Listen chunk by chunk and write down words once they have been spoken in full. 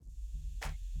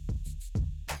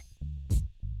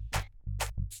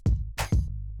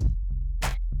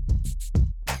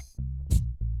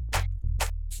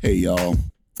Hey, y'all.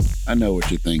 I know what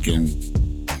you're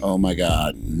thinking. Oh my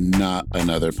God, not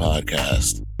another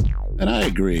podcast. And I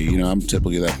agree. I'm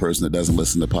typically that person that doesn't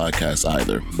listen to podcasts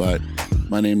either. But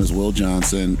my name is Will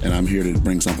Johnson, and I'm here to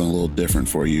bring something a little different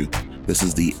for you. This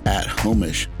is the At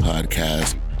Home-ish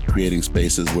podcast, creating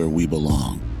spaces where we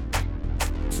belong.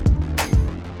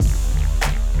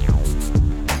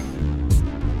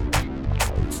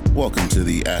 Welcome to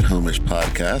the At Home-ish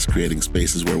podcast, creating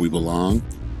spaces where we belong.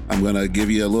 I'm going to give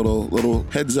you a little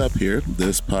heads up here.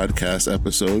 This podcast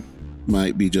episode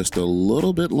might be just a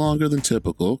little bit longer than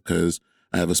typical because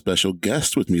I have a special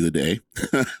guest with me today.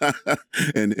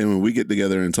 and when we get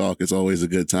together and talk, it's always a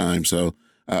good time. So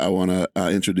I want to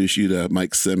introduce you to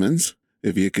Mike Simmonds.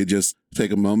 If you could just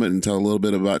take a moment and tell a little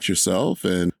bit about yourself,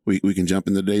 and we can jump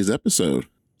into today's episode.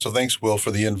 So thanks, Will,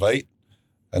 for the invite.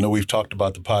 I know we've talked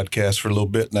about the podcast for a little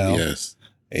bit now. Yes.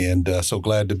 And so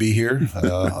glad to be here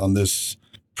on this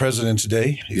President's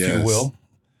Day, if you will,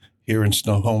 here in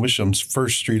Snohomish on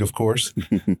First Street, of course.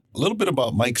 A little bit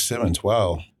about Mike Simmonds.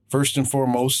 Wow. First and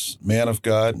foremost, man of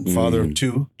God, father of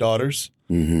two daughters,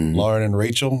 Lauren and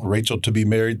Rachel. Rachel to be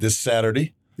married this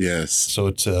Saturday. Yes. So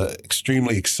it's an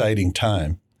extremely exciting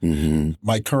time.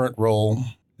 My current role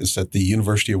is at the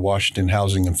University of Washington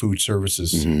Housing and Food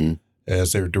Services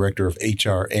as their director of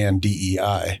HR and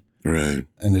DEI. Right.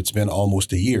 And it's been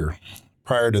almost a year.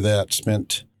 Prior to that,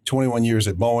 spent 21 years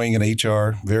at Boeing in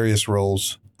HR, various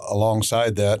roles.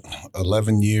 Alongside that,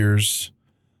 11 years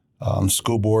on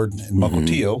school board in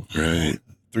Mukilteo. Right.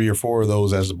 3 or 4 of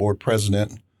those as the board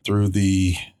president through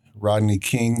the Rodney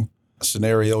King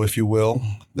scenario, if you will,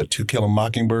 the To Kill a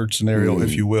Mockingbird scenario,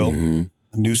 if you will,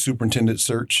 new superintendent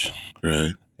search.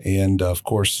 Right. And, of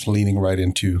course, leaning right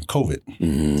into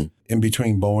COVID. In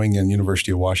between Boeing and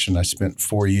University of Washington, I spent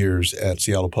 4 years at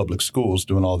Seattle Public Schools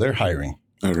doing all their hiring.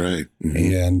 All right.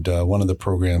 And one of the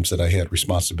programs that I had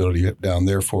responsibility down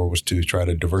there for was to try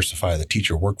to diversify the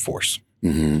teacher workforce.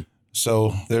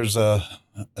 So there's a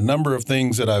number of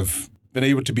things that I've been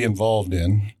able to be involved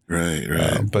in. Right.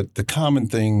 But the common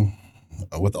thing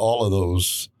with all of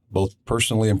those, both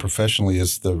personally and professionally,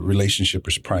 is the relationship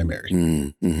is primary.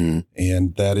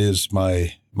 And that is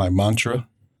my mantra.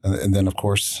 And then, of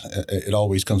course, it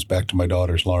always comes back to my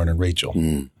daughters, Lauren and Rachel,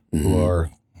 who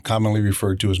are commonly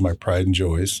referred to as my pride and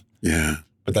joys. Yeah.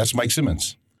 But that's Mike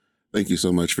Simmonds. Thank you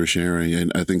so much for sharing.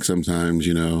 And I think sometimes,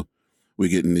 we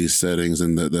get in these settings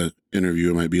and the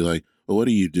interviewer might be like, well, what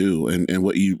do you do? And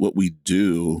what we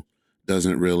do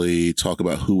doesn't really talk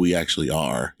about who we actually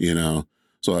are,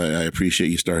 So I appreciate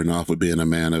you starting off with being a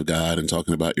man of God and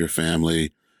talking about your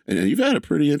family. And you've had a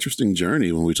pretty interesting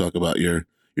journey when we talk about your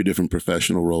different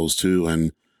professional roles too.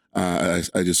 And I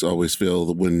just always feel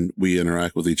that when we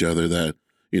interact with each other that,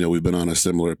 we've been on a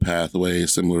similar pathway,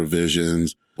 similar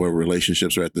visions, where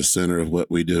relationships are at the center of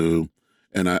what we do.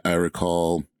 And I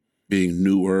recall being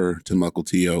newer to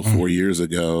Mukilteo 4 years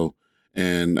ago.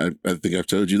 And I think I've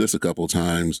told you this a couple of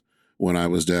times when I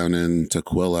was down in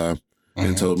Tukwila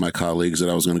and told my colleagues that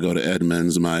I was going to go to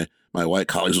Edmonds. My white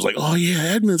colleagues was like, oh yeah,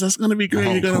 Edmonds, that's going to be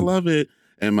great. You're going to love it.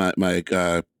 And my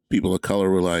people of color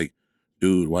were like,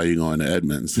 dude, why are you going to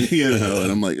Edmonds?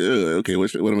 And I'm like, okay,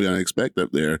 what am I going to expect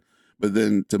up there? But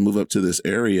then to move up to this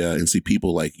area and see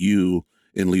people like you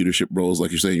in leadership roles,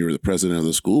 like you're saying, you were the president of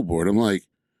the school board. I'm like,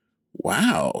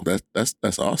 wow,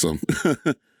 that's awesome.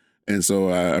 And so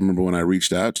I remember when I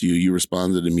reached out to you, you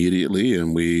responded immediately,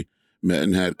 and we met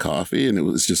and had coffee, and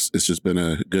it's just been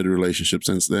a good relationship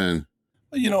since then.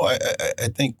 I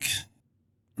think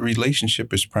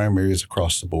relationship is primary is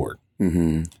across the board.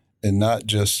 And not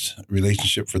just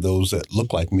relationship for those that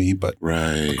look like me, but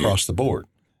across the board.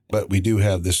 But we do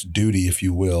have this duty, if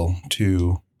you will,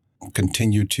 to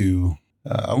continue to,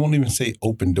 I won't even say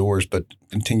open doors, but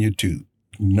continue to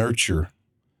nurture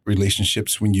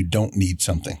relationships when you don't need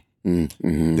something.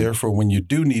 Therefore, when you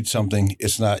do need something,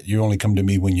 it's not you only come to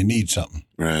me when you need something.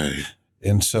 Right.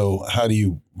 And so how do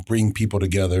you bring people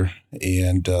together?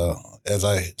 And as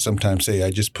I sometimes say,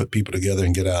 I just put people together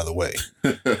and get out of the way.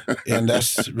 And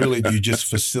that's really, you just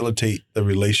facilitate the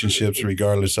relationships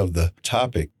regardless of the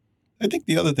topic. I think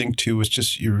the other thing, too, is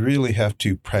just you really have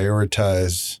to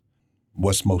prioritize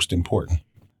what's most important.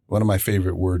 One of my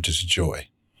favorite words is joy.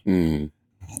 I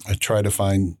try to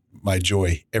find my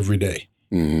joy every day.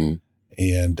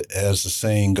 And as the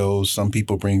saying goes, some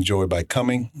people bring joy by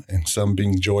coming and some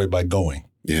bring joy by going.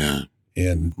 Yeah.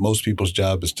 And most people's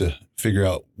job is to figure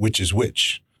out which is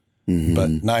which.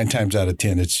 But 9 times out of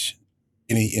 10, it's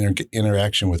any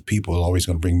interaction with people is always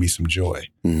going to bring me some joy.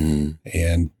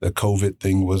 And the COVID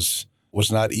thing was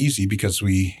not easy because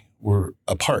we were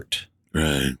apart.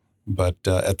 Right. But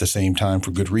at the same time,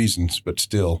 for good reasons, but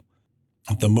still,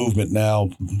 the movement now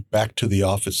back to the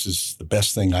office is the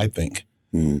best thing, I think.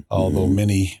 Mm-hmm. Although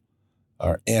many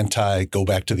are anti go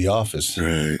back to the office,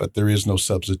 Right. but there is no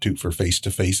substitute for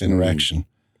face-to-face interaction.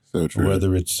 So true.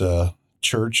 Whether it's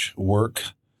church, work,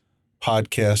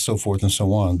 podcast, so forth and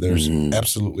so on, there's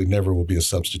absolutely never will be a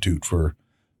substitute for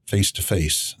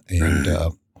face-to-face.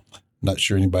 And not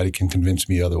sure anybody can convince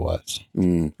me otherwise.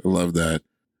 I love that.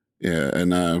 Yeah.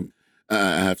 And I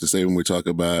have to say, when we talk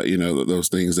about, those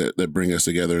things that bring us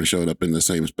together and showing up in the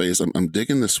same space, I'm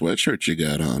digging the sweatshirt you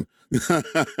got on.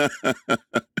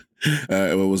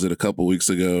 What was it, a couple weeks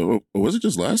ago? Or was it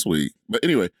just last week? But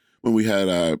anyway, when we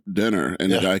had dinner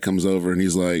and the guy comes over and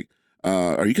he's like,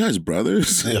 are you guys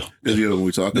brothers? Yeah. Because, when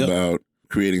we talk about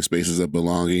creating spaces of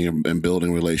belonging and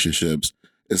building relationships,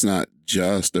 it's not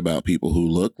just about people who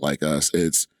look like us.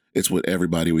 It's with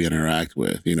everybody we interact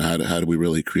with. How do we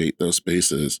really create those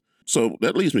spaces? So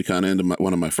that leads me kind of into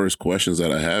one of my first questions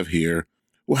that I have here.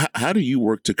 Well, how do you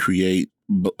work to create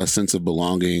a sense of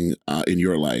belonging in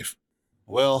your life?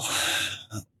 Well,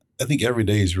 I think every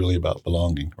day is really about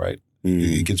belonging, right?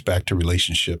 It gets back to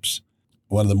relationships.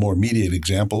 One of the more immediate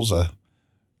examples, I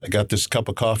got this cup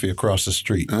of coffee across the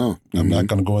street. Oh, I'm not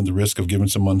going to go into the risk of giving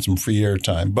someone some free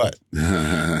airtime, but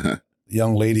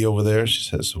young lady over there, she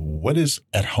says, "What is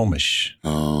at home-ish?"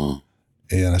 Oh.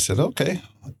 And I said, okay,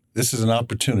 this is an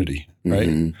opportunity,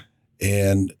 right?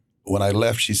 And when I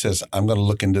left, she says, I'm going to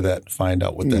look into that, find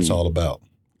out what that's all about.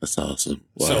 That's awesome.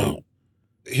 Wow. So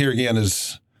here again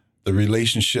is the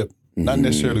relationship, not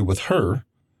necessarily with her,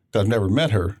 because I've never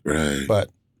met her, right, but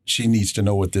she needs to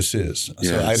know what this is.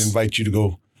 Yes. So I'd invite you to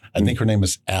go. I think her name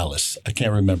is Alice. I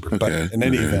can't remember. Okay. But in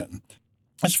any event,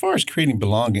 as far as creating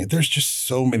belonging, there's just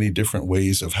so many different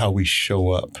ways of how we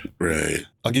show up. Right.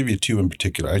 I'll give you two in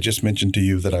particular. I just mentioned to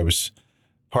you that I was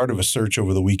part of a search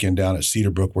over the weekend down at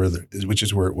Cedar Brook, which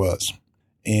is where it was.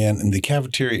 And in the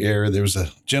cafeteria area, there was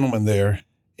a gentleman there,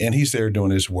 and he's there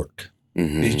doing his work.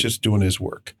 He's just doing his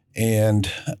work. And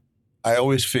I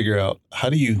always figure out, how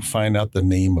do you find out the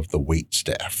name of the wait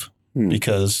staff?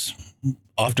 Because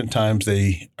oftentimes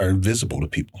they are invisible to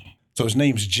people. So his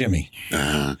name's Jimmy.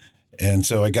 And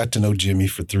so I got to know Jimmy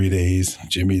for 3 days.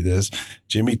 Jimmy this.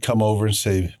 Jimmy'd come over and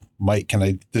say, Mike, can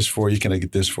I get this for you? Can I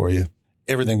get this for you?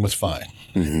 Everything was fine.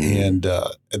 And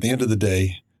at the end of the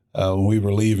day, when we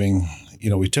were leaving,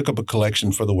 we took up a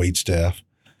collection for the wait staff.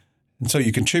 And so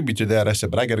you contribute to that. I said,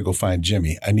 but I got to go find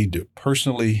Jimmy. I need to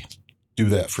personally do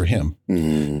that for him.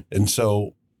 And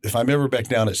so if I'm ever back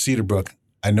down at Cedar Brook,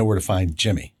 I know where to find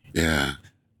Jimmy. Yeah.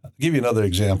 I'll give you another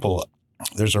example.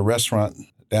 There's a restaurant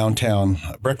downtown,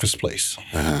 a breakfast place.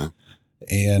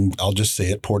 And I'll just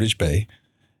say it, Portage Bay.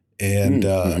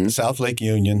 And South Lake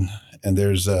Union. And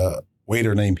there's a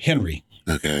waiter named Henry.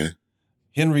 Okay.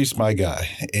 Henry's my guy.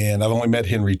 And I've only met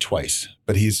Henry twice,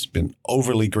 but he's been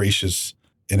overly gracious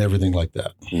and everything like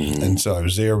that. And so I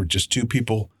was there with just 2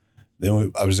 people.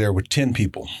 Then I was there with 10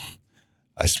 people.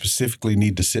 I specifically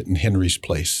need to sit in Henry's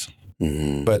place.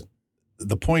 But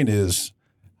the point is,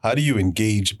 how do you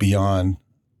engage beyond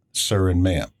sir and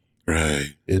ma'am?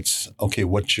 Right. It's, okay,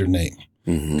 what's your name?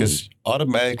 Because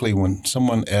automatically when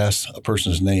someone asks a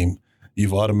person's name,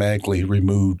 you've automatically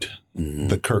removed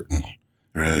the curtain.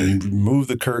 Right. You remove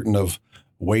the curtain of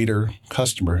waiter,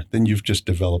 customer, then you've just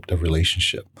developed a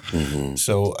relationship.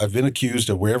 So I've been accused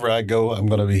of wherever I go, I'm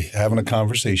going to be having a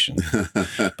conversation.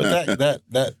 But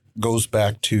that goes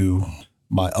back to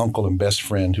my uncle and best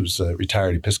friend, who's a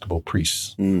retired Episcopal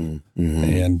priest,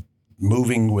 and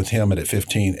moving with him at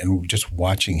 15 and just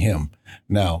watching him.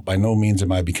 Now, by no means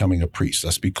am I becoming a priest.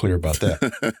 Let's be clear about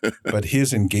that. But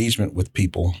his engagement with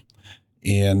people,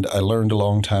 and I learned a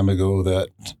long time ago that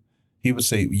he would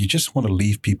say, you just want to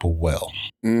leave people well.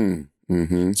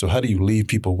 So how do you leave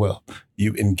people well?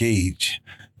 You engage,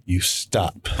 you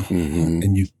stop,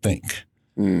 and you think.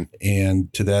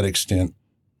 And to that extent,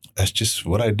 that's just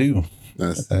what I do.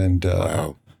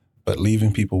 Wow. But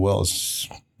leaving people well is,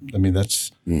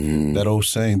 that's that old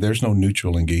saying, there's no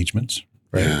neutral engagements,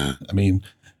 right? Yeah.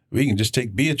 We can just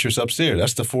take Beatrice upstairs.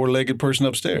 That's the 4-legged person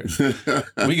upstairs.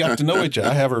 We got to know each other.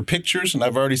 I have her pictures, and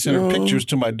I've already sent her pictures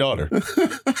to my daughter. So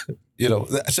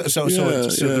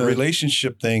the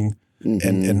relationship thing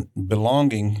and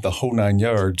belonging, the whole 9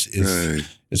 yards is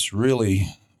it's really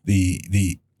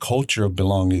the culture of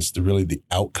belonging is really the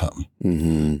outcome.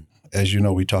 As you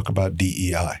know, we talk about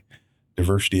DEI,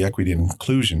 diversity, equity, and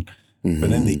inclusion.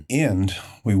 But in the end,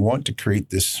 we want to create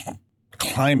this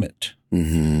climate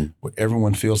where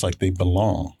everyone feels like they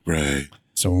belong. Right.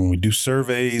 So when we do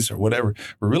surveys or whatever,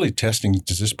 we're really testing,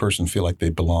 does this person feel like they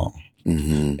belong?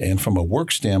 And from a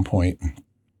work standpoint,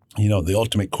 the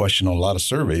ultimate question on a lot of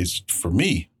surveys for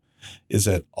me is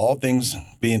that all things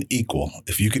being equal,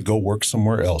 if you could go work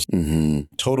somewhere else,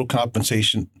 total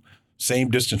compensation, same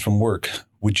distance from work,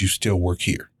 would you still work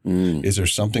here? Is there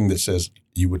something that says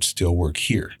you would still work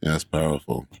here? That's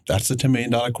powerful. That's the $10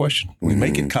 million question. We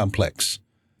make it complex.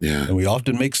 Yeah. And we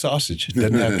often make sausage. It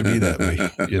doesn't have to be that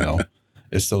way.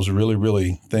 It's those really,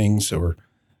 really things, or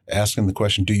asking the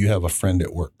question, do you have a friend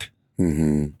at work?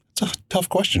 It's a tough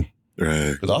question.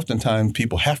 Right. Because oftentimes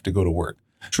people have to go to work.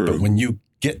 True. But when you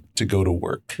get to go to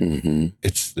work,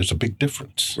 there's a big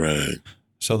difference. Right.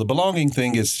 So the belonging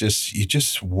thing is just, you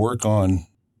just work on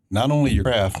not only your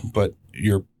craft, but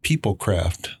your people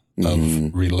craft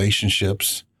of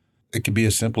relationships. It could be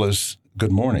as simple as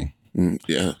good morning.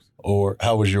 Yeah. Or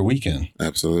how was your weekend?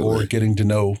 Absolutely. Or getting to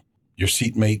know your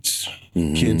seatmates,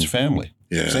 kids, family.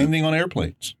 Yeah. Same thing on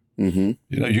airplanes. You're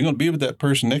going to be with that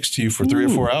person next to you for 3 or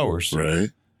 4 hours. Right.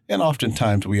 And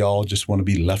oftentimes we all just want to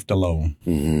be left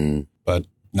alone. But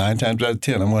 9 times out of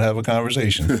 10, I'm going to have a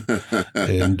conversation.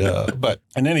 But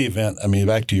in any event, I mean,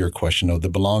 back to your question, though, the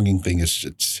belonging thing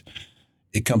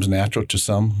it comes natural to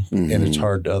some and it's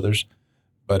hard to others.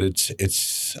 But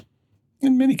it's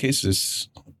in many cases,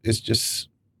 it's just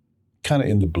kind of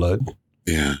in the blood.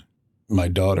 Yeah. My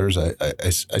daughters, I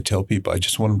tell people, I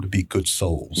just want them to be good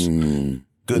souls.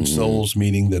 Good souls,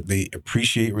 meaning that they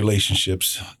appreciate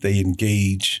relationships, they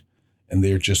engage, and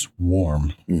they're just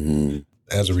warm.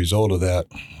 As a result of that,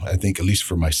 I think, at least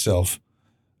for myself,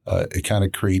 it kind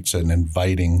of creates an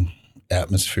inviting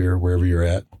atmosphere wherever you're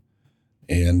at.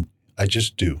 And I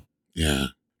just do. Yeah.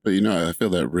 But, I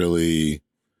feel that really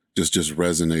just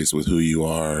resonates with who you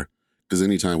are. Because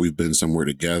anytime we've been somewhere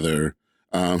together,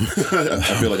 I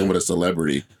feel like I'm with a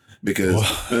celebrity, because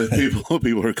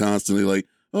people are constantly like,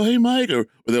 oh, hey, Mike, or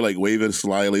they're like waving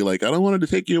slyly, like, I don't want to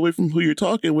take you away from who you're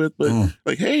talking with, but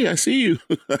like, hey, I see you.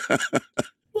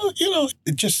 Well,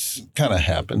 it just kind of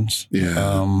happens.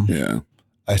 Yeah. Yeah.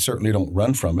 I certainly don't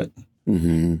run from it.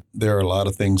 There are a lot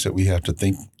of things that we have to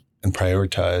think and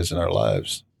prioritize in our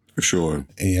lives. For sure.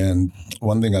 And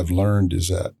one thing I've learned is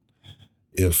that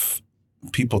if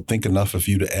people think enough of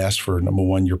you to ask for, number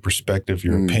one, your perspective,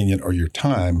 your opinion, or your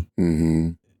time,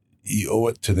 you owe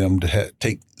it to them to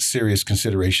take serious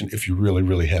consideration if you really,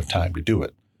 really have time to do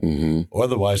it.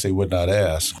 Otherwise, they would not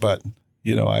ask. But,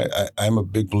 I'm a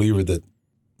big believer that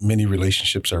many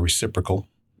relationships are reciprocal,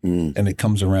 and it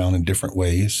comes around in different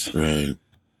ways. Right.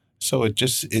 So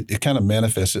it kind of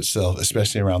manifests itself,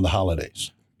 especially around the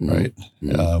holidays, right?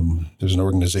 There's an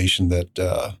organization that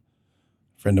a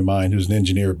friend of mine who's an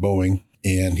engineer at Boeing,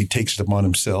 and he takes it upon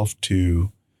himself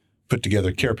to put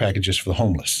together care packages for the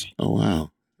homeless. Oh,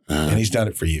 wow. And he's done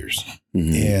it for years.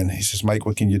 And he says, Mike,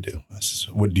 what can you do? I says,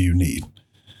 what do you need?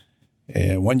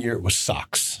 And one year it was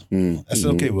socks. I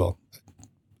said, okay, well,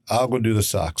 I'll go do the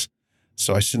socks.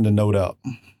 So I send a note out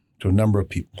to a number of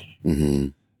people,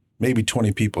 maybe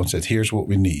 20 people, and said, here's what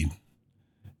we need.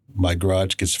 My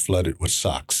garage gets flooded with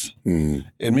socks. And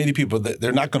many people,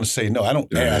 they're not going to say no. I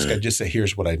don't ask. I just say,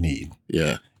 here's what I need.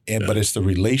 Yeah. But it's the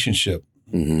relationship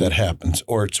that happens,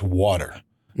 or it's water.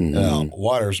 Now,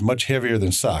 water is much heavier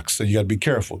than socks, so you got to be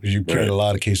careful because you carry a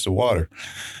lot of cases of water.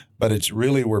 But it's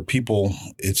really where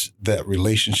it's that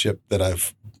relationship that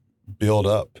I've built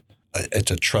up.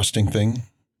 It's a trusting thing,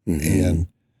 and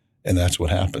that's what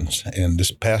happens. And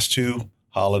this past 2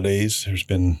 holidays, there's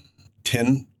been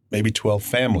 10, maybe 12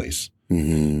 families.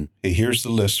 Hey, here's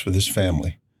the list for this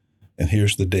family, and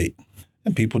here's the date.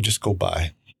 And people just go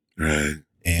by. Right.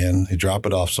 And they drop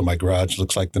it off, so my garage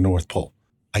looks like the North Pole.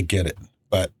 I get it.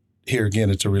 But here again,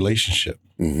 it's a relationship.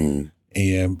 And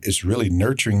it's really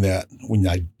nurturing that when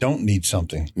I don't need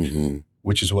something,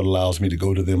 which is what allows me to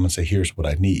go to them and say, here's what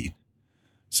I need.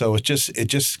 So you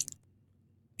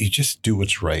just do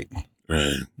what's right.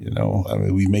 Right. I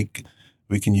mean,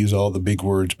 we can use all the big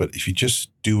words, but if you just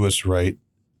do what's right,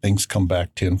 things come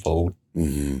back tenfold.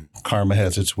 Karma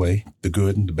has its way, the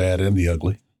good and the bad and the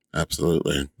ugly.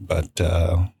 Absolutely. But,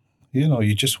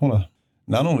 you just want to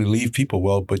not only leave people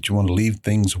well, but you want to leave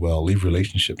things well, leave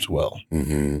relationships well.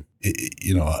 I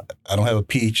don't have a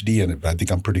PhD in it, but I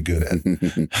think I'm pretty good at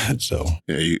it. So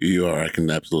yeah, you are. I can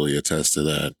absolutely attest to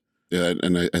that. Yeah,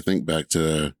 and I think back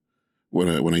to when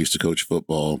I used to coach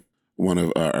football. One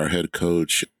of our head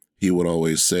coach, he would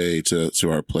always say to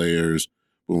our players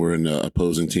when we're in the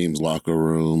opposing team's locker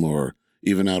room or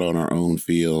even out on our own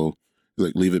field,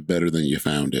 like, leave it better than you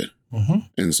found it.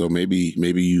 And so maybe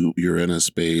you're in a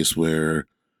space where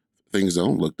things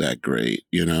don't look that great.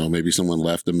 Maybe someone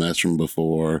left a mess from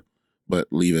before, but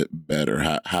leave it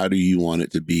better. How do you want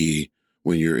it to be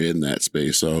when you're in that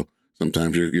space? So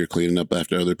sometimes you're cleaning up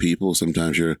after other people.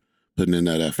 Sometimes you're putting in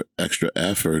that extra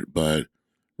effort, but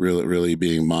really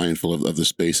being mindful of the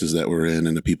spaces that we're in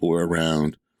and the people we're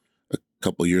around. A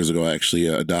couple of years ago, I actually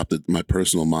adopted my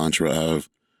personal mantra of,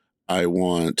 I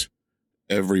want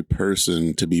every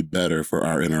person to be better for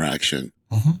our interaction,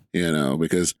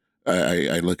 because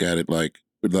I look at it like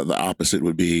the opposite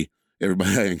would be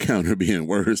everybody I encounter being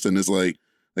worse. And it's like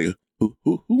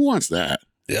who wants that?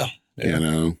 Yeah.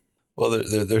 Well,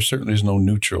 there certainly is no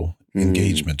neutral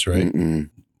engagements, right? Mm-mm.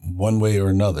 One way or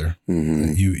another,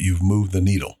 you've moved the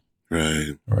needle.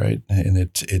 Right. Right. And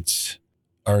it's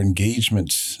our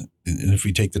engagements. And if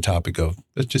we take the topic of,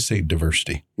 let's just say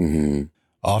diversity,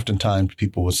 oftentimes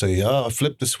people will say, "Oh,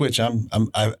 flip the switch.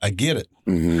 I get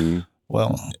it."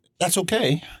 Well, that's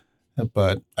okay.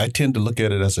 But I tend to look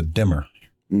at it as a dimmer,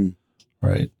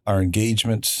 right? Our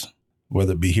engagements,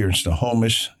 whether it be here in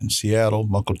Snohomish, in Seattle,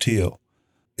 Mukilteo,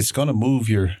 it's going to move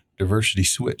your diversity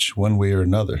switch one way or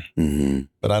another.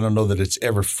 But I don't know that it's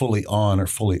ever fully on or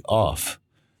fully off.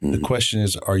 The question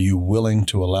is, are you willing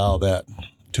to allow that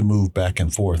to move back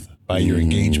and forth by your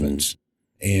engagements?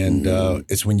 And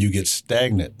it's when you get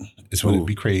stagnant, it's when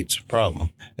it creates a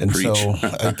problem. And Preach. so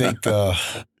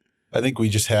I think we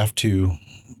just have to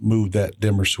move that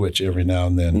dimmer switch every now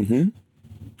and then.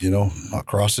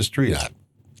 Across the street,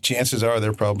 chances are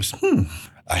they're probably,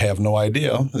 I have no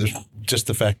idea. There's just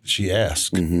the fact that she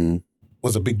asked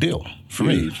was a big deal for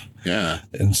me. Yeah.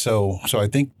 And so I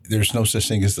think there's no such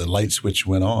thing as the light switch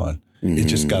went on. It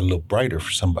just got a little brighter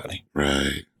for somebody.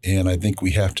 Right. And I think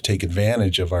we have to take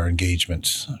advantage of our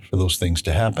engagements for those things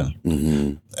to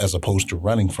happen, as opposed to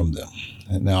running from them.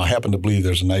 And now I happen to believe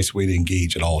there's a nice way to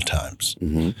engage at all times.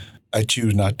 I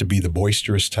choose not to be the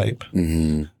boisterous type.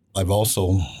 I've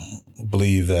also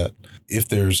believe that if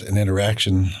there's an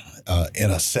interaction in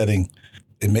a setting,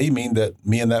 it may mean that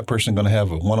me and that person are going to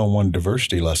have a one-on-one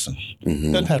diversity lesson.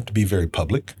 It doesn't have to be very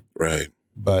public. Right.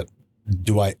 But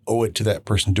do I owe it to that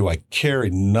person? Do I care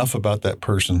enough about that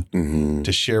person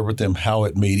to share with them how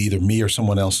it made either me or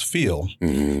someone else feel?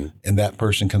 And that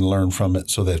person can learn from it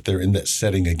so that if they're in that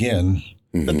setting again,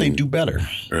 that they do better.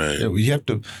 Right. You have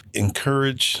to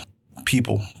encourage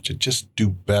people to just do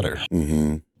better.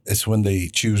 It's when they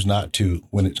choose not to,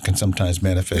 when it can sometimes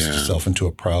manifest itself into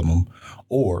a problem,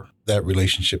 or that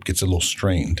relationship gets a little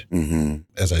strained.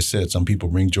 As I said, some people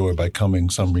bring joy by coming,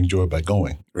 some bring joy by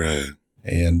going. Right.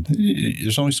 And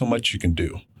there's only so much you can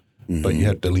do, but you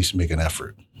have to at least make an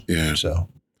effort. Yeah. So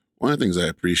one of the things I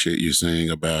appreciate you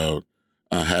saying about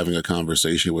having a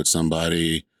conversation with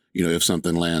somebody, if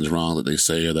something lands wrong that they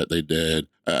say or that they did,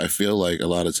 I feel like a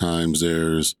lot of times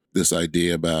there's this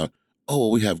idea about,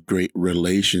 we have great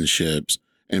relationships,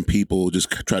 and people just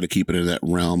try to keep it in that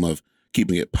realm of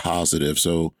keeping it positive.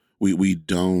 So we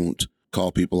don't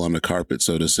call people on the carpet,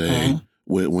 so to say,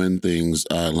 when things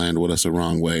land with us the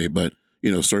wrong way. But,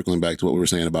 circling back to what we were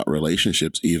saying about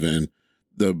relationships, even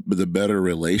the better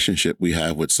relationship we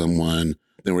have with someone,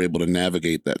 then we're able to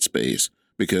navigate that space.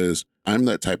 Because I'm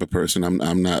that type of person.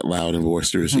 I'm not loud and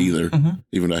boisterous either,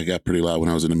 even though I got pretty loud when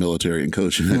I was in the military and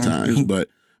coaching at times.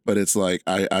 But it's like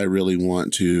I really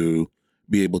want to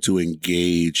be able to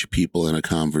engage people in a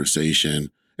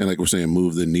conversation and, like we're saying,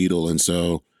 move the needle. And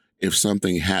so if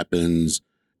something happens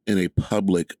in a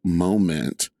public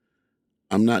moment,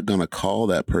 I'm not going to call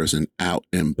that person out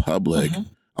in public.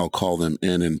 I'll call them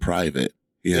in private,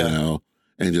 you know,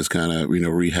 and just kind of,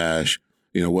 rehash,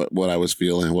 what I was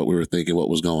feeling, what we were thinking, what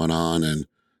was going on, and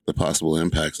the possible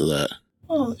impacts of that.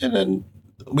 Well, and then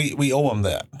we owe them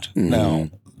that. Now,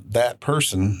 that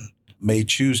person may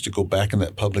choose to go back in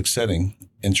that public setting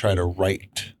and try to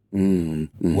right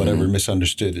whatever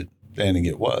misunderstanding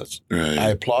it was. Right. I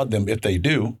applaud them if they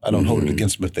do. I don't hold it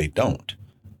against them if they don't.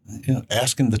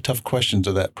 Asking the tough questions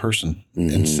of that person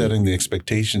and setting the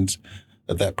expectations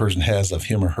that that person has of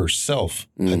him or herself,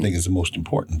 I think is the most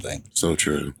important thing. So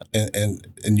true. And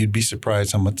you'd be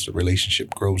surprised how much the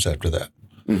relationship grows after that.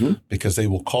 Because they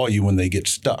will call you when they get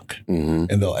stuck and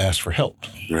they'll ask for help.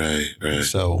 Right.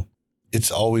 So it's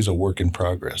always a work in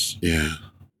progress. Yeah.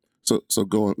 So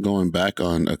going back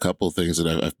on a couple of things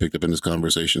that I've picked up in this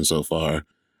conversation so far,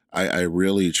 I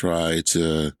really try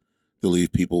to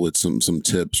leave people with some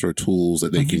tips or tools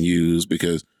that they can use,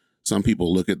 because some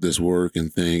people look at this work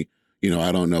and think,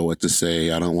 I don't know what to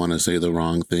say. I don't want to say the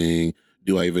wrong thing.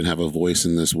 Do I even have a voice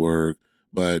in this work?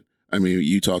 But I mean,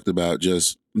 you talked about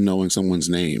just knowing someone's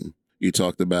name. You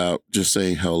talked about just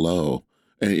saying hello.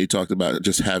 And you talked about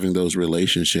just having those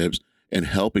relationships and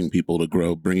helping people to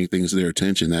grow, bringing things to their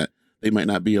attention that they might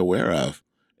not be aware of.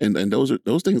 And those are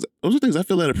things I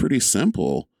feel that are pretty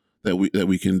simple that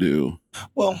we can do.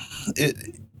 Well,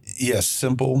 Yes,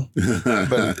 simple.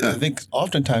 But I think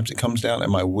oftentimes it comes down,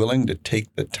 am I willing to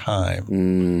take the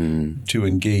time to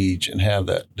engage and have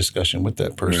that discussion with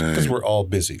that person? Because we're all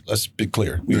busy. Let's be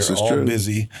clear. We are all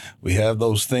busy. We have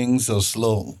those things, those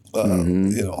little,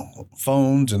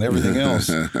 phones and everything else.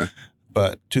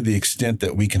 But to the extent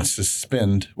that we can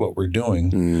suspend what we're doing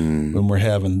when we're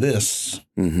having this,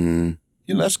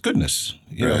 that's goodness.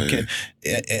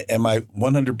 Am I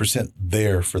 100%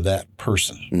 there for that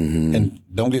person? And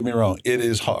don't get me wrong, it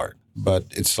is hard, but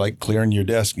it's like clearing your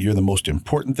desk. You're the most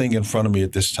important thing in front of me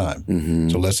at this time.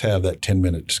 So let's have that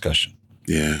 10-minute discussion.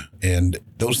 Yeah. And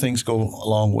those things go a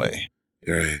long way.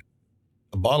 Right.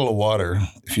 A bottle of water,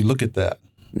 if you look at that,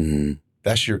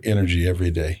 that's your energy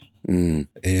every day.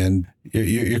 And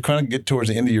you're kind of get towards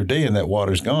the end of your day and that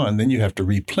water's gone, then you have to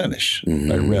replenish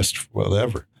by rest,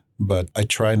 whatever. But I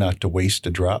try not to waste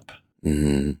a drop.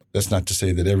 That's not to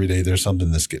say that every day there's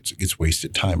something that gets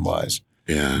wasted time-wise.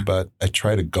 Yeah. But I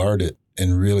try to guard it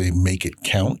and really make it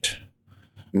count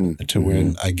to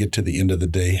when I get to the end of the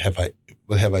day, have I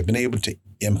been able to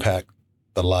impact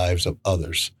the lives of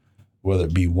others, whether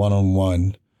it be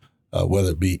one-on-one,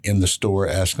 whether it be in the store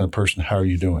asking a person, how are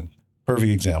you doing?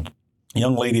 Perfect example. A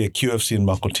young lady at QFC in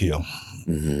Mukilteo.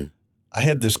 I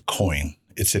had this coin.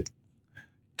 It said,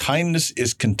 kindness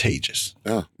is contagious.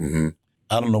 Oh.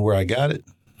 I don't know where I got it,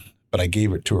 but I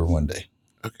gave it to her one day.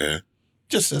 Okay.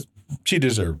 Just as she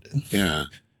deserved it. Yeah.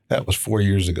 That was 4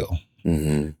 years ago.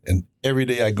 And every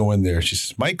day I go in there, she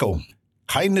says, Michael,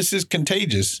 kindness is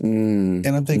contagious. And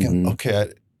I'm thinking,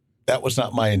 okay, that was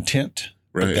not my intent,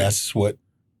 but that's what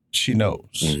she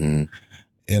knows.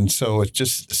 And so it's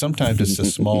just, sometimes it's the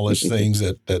smallest things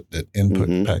that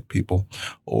impact people.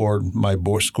 Or my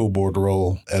school board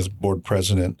role as board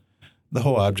president, the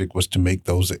whole object was to make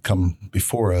those that come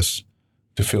before us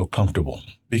to feel comfortable,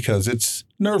 because it's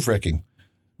nerve-wracking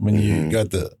when you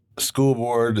got the school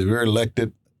board, they're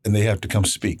elected, and they have to come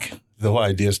speak. The whole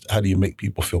idea is, how do you make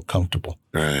people feel comfortable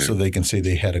so they can say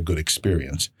they had a good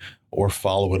experience, or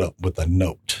follow it up with a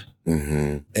note.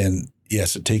 And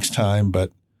yes, it takes time,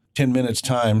 but 10 minutes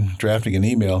time drafting an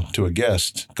email to a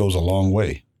guest goes a long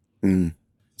way.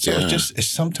 So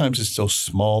sometimes it's those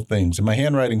small things. And my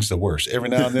handwriting's the worst. Every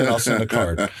now and then I'll send a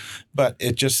card. But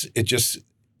it just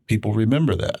people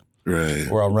remember that. Right.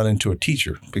 Or I'll run into a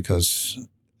teacher, because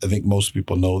I think most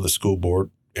people know the school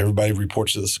board. Everybody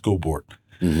reports to the school board.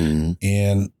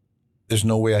 And there's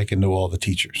no way I can know all the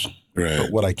teachers. Right.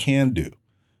 But what I can do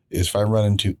is, if I run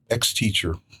into X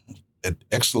teacher at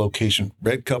X location,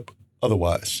 red cup,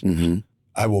 otherwise,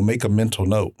 I will make a mental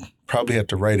note, probably have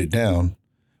to write it down,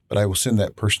 but I will send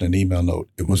that person an email note.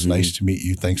 It was nice to meet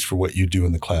you. Thanks for what you do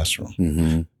in the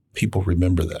classroom. People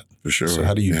remember that. For sure. So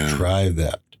how do you drive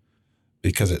that?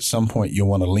 Because at some point you'll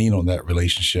want to lean on that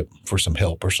relationship for some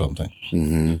help or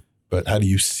something. But how do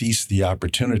you seize the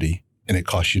opportunity, and it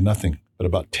costs you nothing but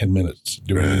about 10 minutes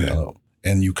doing an email note,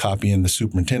 and you copy in the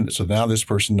superintendent. So now this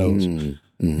person knows.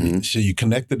 So you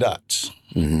connect the dots.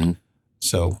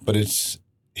 So, but it's,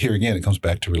 here again, it comes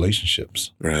back to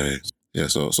relationships. Right. Yeah.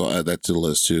 So add that to the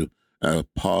list too.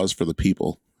 Pause for the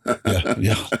people.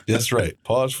 Yeah. That's right.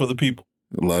 Pause for the people.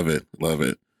 Love it.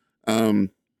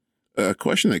 A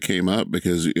question that came up,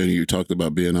 because you talked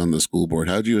about being on the school board.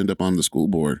 How'd you end up on the school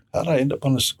board? How'd I end up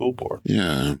on the school board?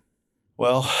 Yeah.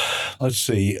 Well, let's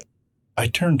see. I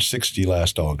turned 60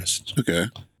 last August. Okay.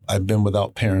 I've been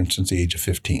without parents since the age of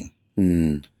 15.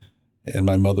 And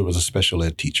my mother was a special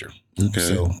ed teacher. Okay.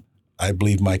 So I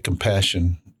believe my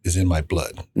compassion is in my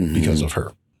blood because of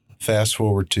her. Fast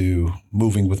forward to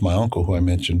moving with my uncle, who I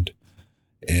mentioned.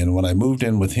 And when I moved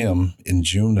in with him in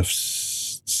June of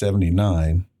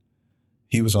 79,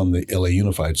 he was on the LA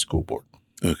Unified School Board.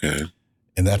 Okay.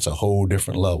 And that's a whole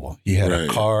different level. He had a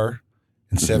car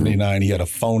in 79. He had a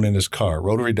phone in his car,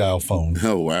 rotary dial phone.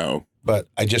 Oh, wow. But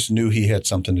I just knew he had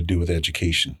something to do with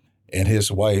education. And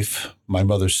his wife, my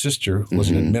mother's sister, was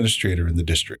an administrator in the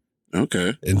district.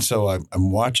 Okay. And so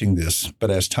I'm watching this.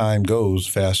 But as time goes,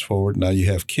 fast forward, now you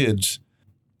have kids.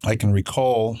 I can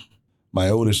recall my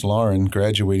oldest, Lauren,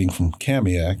 graduating from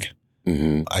Kamiak.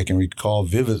 I can recall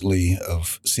vividly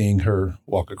of seeing her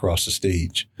walk across the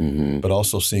stage, but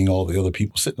also seeing all the other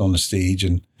people sitting on the stage.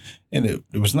 And it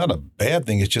was not a bad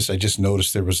thing. It's just, I just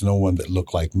noticed there was no one that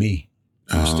looked like me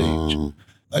on stage.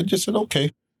 I just said,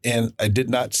 okay. And I did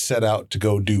not set out to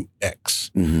go do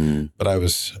X, but I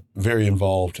was very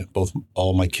involved in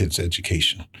all my kids'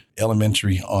 education,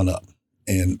 elementary on up.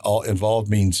 And all involved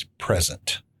means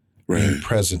present, being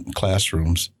present in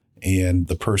classrooms. And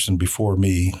the person before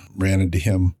me ran into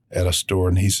him at a store,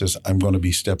 and he says, I'm going to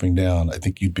be stepping down. I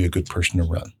think you'd be a good person to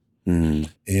run.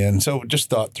 And so just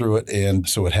thought through it, and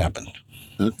so it happened.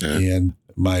 Okay. And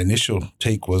my initial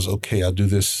take was, okay, I'll do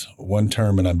this one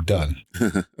term and I'm done.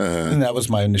 And that was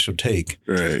my initial take.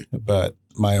 Right. But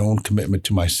my own commitment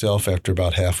to myself after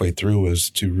about halfway through was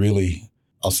to really,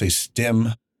 I'll say,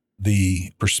 stem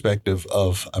the perspective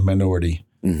of a minority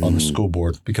on the school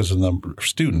board because of the number of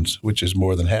students, which is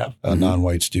more than half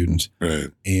non-white students. Right.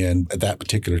 And at that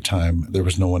particular time, there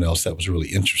was no one else that was really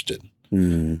interested.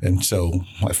 And so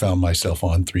I found myself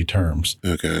on 3 terms.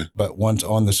 Okay. But once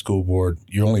on the school board,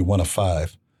 you're only one of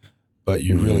 5. But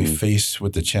you're really faced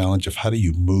with the challenge of how do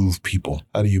you move people?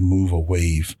 How do you move a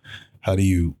wave? How do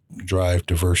you drive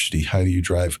diversity? How do you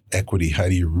drive equity? How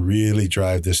do you really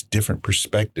drive this different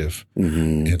perspective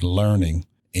in learning?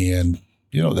 And,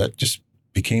 that just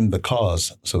became the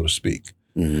cause, so to speak.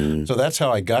 So that's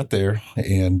how I got there.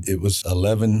 And it was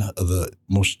 11 of the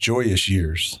most joyous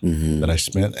years that I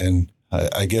spent. And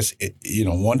I guess,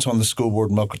 once on the school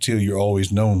board in Mukilteo, you're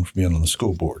always known for being on the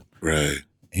school board. Right.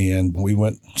 And we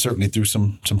went certainly through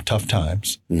some tough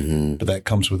times, but that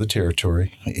comes with the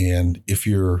territory. And if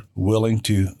you're willing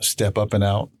to step up and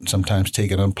out, sometimes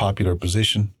take an unpopular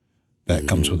position, that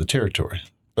comes with the territory.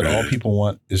 But all people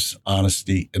want is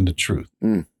honesty and the truth.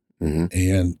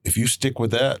 And if you stick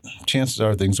with that, chances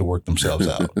are things will work themselves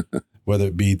out, whether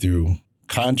it be through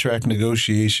contract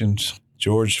negotiations,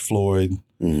 George Floyd,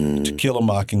 To Kill a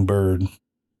Mockingbird,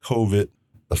 COVID,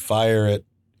 the fire at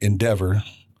Endeavor.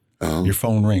 Your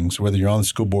phone rings, whether you're on the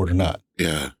school board or not.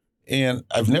 Yeah. And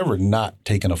I've never not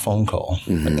taken a phone call.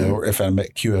 Or if I'm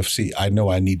at QFC, I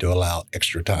know I need to allow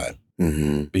extra time.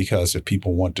 Because if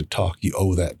people want to talk, you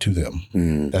owe that to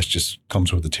them. That just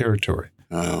comes with the territory.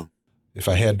 If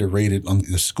I had to rate it on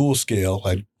the school scale,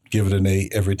 I'd give it an A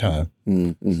every time.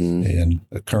 And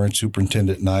the current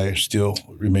superintendent and I still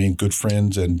remain good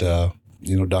friends. And,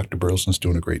 Dr. Burleson's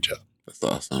doing a great job. That's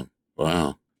awesome.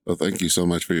 Wow. Well, thank you so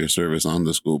much for your service on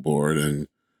the school board. And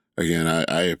again,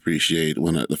 I appreciate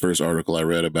when the first article I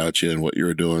read about you and what you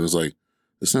were doing was like,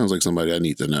 it sounds like somebody I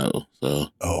need to know. So,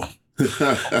 well,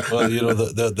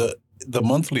 the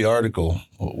monthly article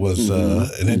was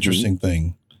an interesting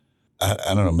thing.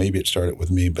 I don't know, maybe it started with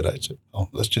me, but I said,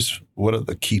 what are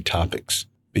the key topics?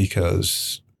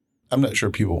 Because I'm not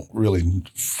sure people really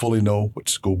fully know what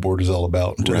school board is all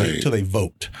about until they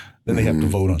vote. Then they have to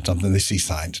vote on something. They see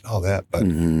signs and all that. But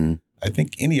I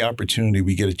think any opportunity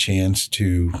we get a chance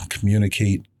to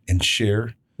communicate and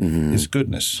share is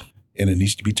goodness. And it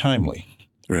needs to be timely.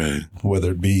 Right.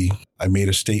 Whether it be, I made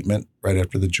a statement right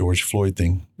after the George Floyd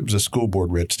thing. It was a school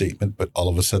board read statement, but all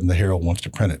of a sudden the Herald wants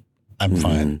to print it. I'm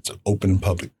fine. It's open and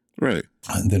public. Right.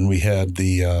 And then we had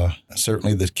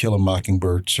certainly the Kill a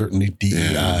Mockingbird, certainly DEI.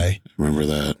 Yeah, remember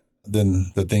that.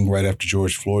 Then the thing right after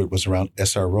George Floyd was around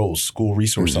SROs, school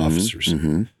resource officers.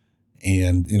 And,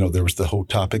 there was the whole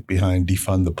topic behind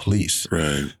defund the police.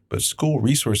 Right. But school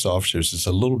resource officers is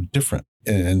a little different.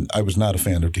 And I was not a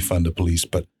fan of defund the police,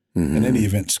 but in any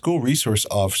event, school resource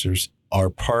officers are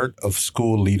part of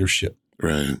school leadership.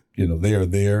 Right. They are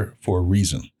there for a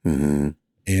reason.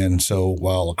 And so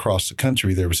while across the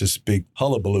country, there was this big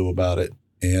hullabaloo about it.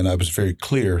 And I was very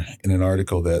clear in an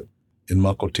article that in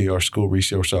Mukilteo, our school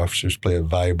resource officers play a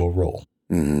valuable role.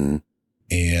 And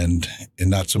in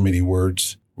not so many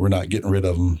words, we're not getting rid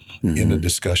of them in the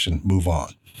discussion, move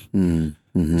on.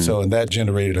 So, and that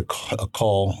generated a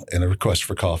call and a request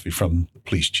for coffee from the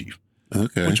police chief,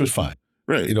 which was fine.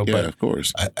 Right. But of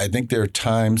course. I think there are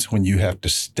times when you have to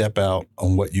step out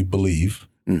on what you believe.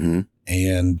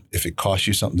 And if it costs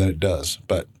you something, then it does.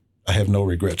 But I have no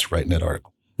regrets writing that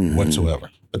article whatsoever.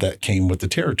 But that came with the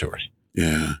territory.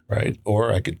 Yeah. Right.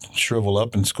 Or I could shrivel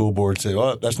up in school board and say,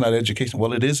 oh, that's not education.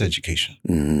 Well, it is education.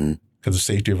 Because the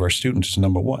safety of our students is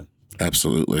number one.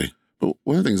 Absolutely. But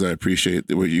one of the things I appreciate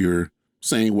that what you're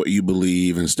saying, what you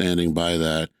believe and standing by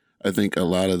that, I think a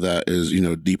lot of that is,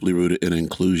 deeply rooted in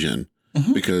inclusion.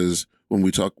 Because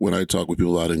when I talk with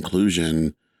people about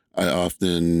inclusion, I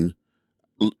often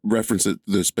reference it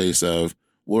to the space of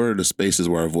what are the spaces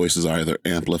where our voices are either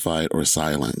amplified or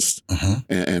silenced.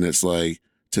 And it's like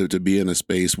to be in a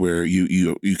space where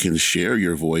you can share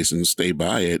your voice and stay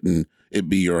by it and it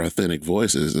be your authentic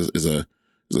voice is a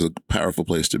powerful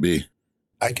place to be.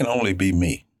 I can only be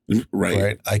me.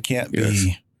 Right. I can't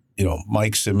be,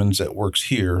 Mike Simmonds that works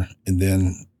here and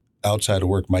then outside of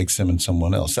work, Mike Simmonds,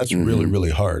 someone else. That's really, really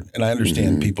hard. And I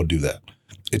understand people do that.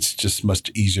 It's just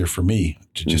much easier for me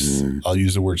to just, I'll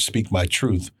use the word, speak my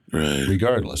truth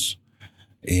regardless.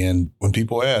 And when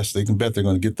people ask, they can bet they're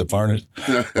going to get the varnished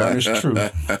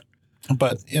truth.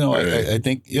 But, I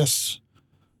think, yes,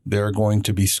 there are going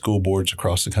to be school boards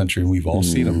across the country, and we've all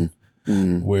seen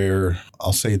them, where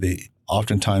I'll say they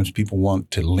oftentimes people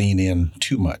want to lean in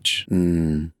too much.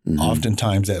 Mm-hmm.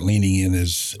 Oftentimes that leaning in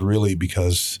is really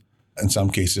because in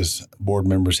some cases, board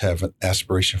members have an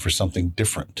aspiration for something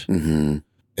different. Mm-hmm.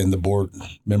 And the board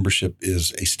membership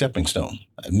is a stepping stone.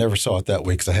 I never saw it that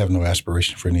way because I have no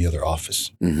aspiration for any other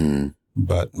office. Mm-hmm.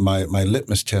 But my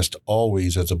litmus test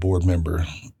always as a board member,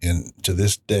 and to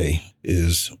this day,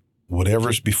 is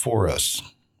whatever's before us,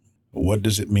 what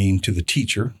does it mean to the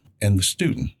teacher and the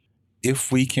student?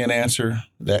 If we can answer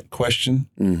that question,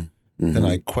 then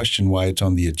I question why it's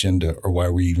on the agenda or why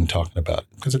we're even talking about it.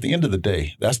 Because at the end of the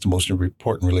day, that's the most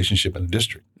important relationship in the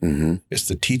district. Mm-hmm. It's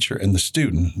the teacher and the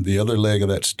student. The other leg of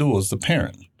that stool is the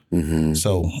parent. Mm-hmm.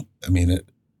 So, I mean,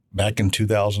 back in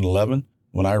 2011,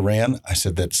 when I ran, I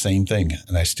said that same thing,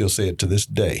 and I still say it to this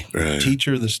day. Right. The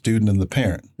teacher, the student, and the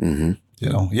parent. Mm-hmm. You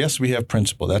know, yes, we have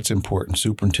principal. That's important.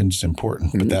 Superintendent's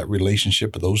important. But that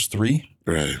relationship of those three,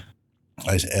 Right.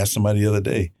 I asked somebody the other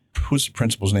day, who's the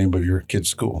principal's name of your kid's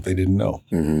school? They didn't know.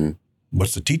 Mm-hmm.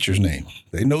 What's the teacher's name?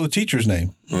 They know the teacher's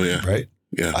name. Oh, yeah. Right?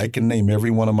 Yeah. I can name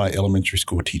every one of my elementary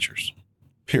school teachers,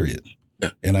 period.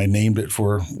 Yeah. And I named it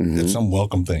for it's some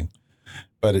welcome thing.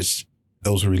 But it's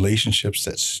those relationships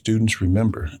that students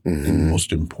remember and the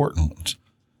most important ones.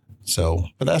 So,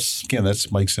 but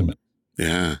that's Mike Simmonds.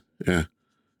 Yeah. Yeah.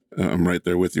 I'm right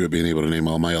there with you, being able to name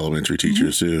all my elementary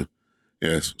teachers too.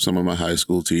 Yes. Some of my high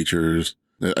school teachers.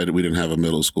 We didn't have a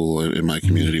middle school in my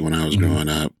community when I was growing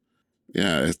up.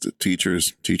 Yeah. It's the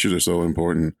teachers are so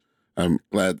important. I'm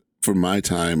glad for my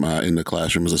time in the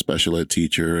classroom as a special ed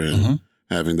teacher and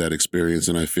having that experience.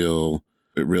 And I feel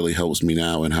it really helps me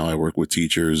now in how I work with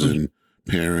teachers and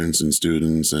parents and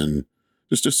students, and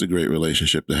it's just a great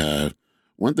relationship to have.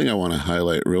 One thing I want to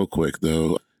highlight real quick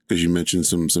though, because you mentioned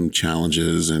some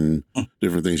challenges and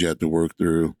different things you had to work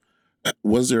through.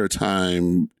 Was there a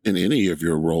time in any of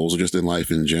your roles or just in life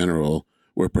in general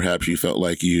where perhaps you felt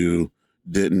like you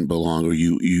didn't belong or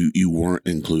you weren't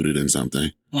included in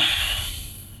something?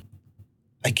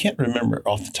 I can't remember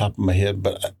off the top of my head,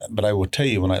 but I will tell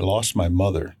you, when I lost my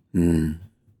mother in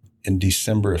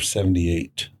December of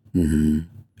 78,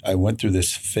 I went through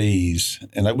this phase,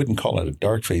 and I wouldn't call it a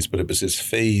dark phase, but it was this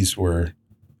phase where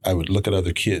I would look at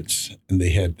other kids and they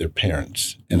had their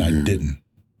parents and I didn't.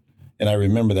 And I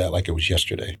remember that like it was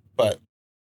yesterday. But,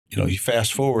 you know, you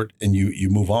fast forward and you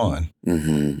move on.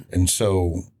 And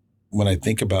so when I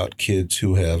think about kids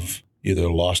who have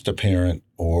either lost a parent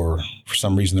or for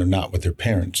some reason they're not with their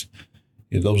parents,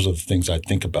 you know, those are the things I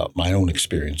think about, my own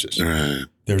experiences. Right.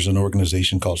 There's an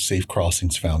organization called Safe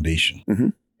Crossings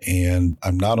Foundation. And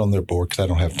I'm not on their board because I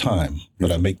don't have time,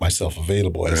 but I make myself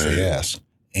available as they ask.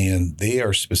 And they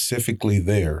are specifically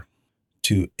there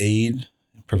to aid,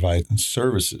 provide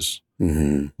services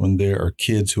when there are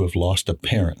kids who have lost a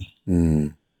parent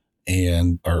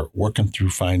and are working through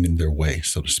finding their way,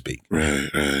 so to speak.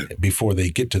 Right. Before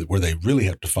they get to where they really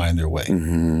have to find their way.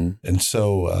 And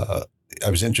so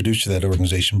I was introduced to that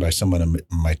organization by someone in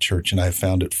my church, and I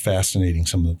found it fascinating,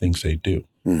 some of the things they do.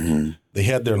 They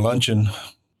had their luncheon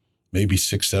maybe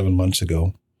 6-7 months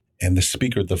ago, and the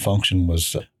speaker at the function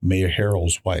was Mayor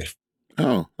Harrell's wife.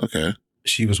 Oh, okay.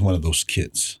 She was one of those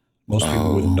kids. Most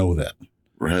people wouldn't know that.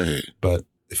 Right. But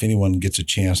if anyone gets a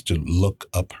chance to look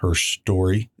up her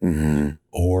story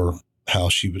or how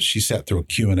she sat through a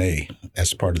Q&A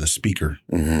as part of the speaker.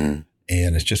 And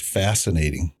it's just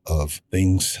fascinating of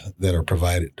things that are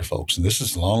provided to folks. And this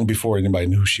is long before anybody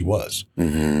knew who she was.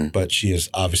 But she has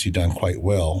obviously done quite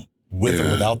well with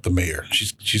or without the mayor.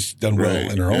 She's done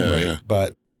well in her own way.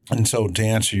 But and so to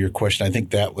answer your question, I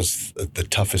think that was the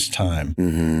toughest time.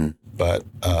 But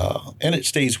and it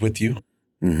stays with you.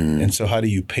 And so how do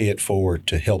you pay it forward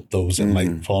to help those that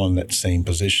might fall in that same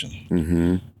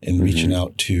position and reaching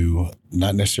out to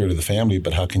not necessarily the family,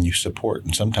 but how can you support?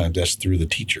 And sometimes that's through the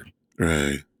teacher.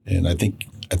 Right. And I think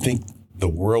the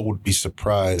world would be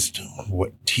surprised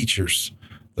what teachers,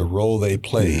 the role they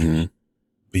play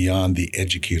beyond the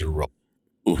educator role.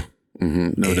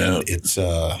 No doubt. It's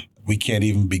we can't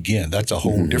even begin. That's a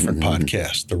whole different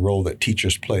podcast, the role that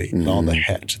teachers play and all the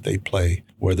hats that they play,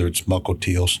 whether it's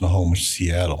Mukilteo, Snohomish,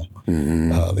 Seattle.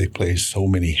 They play so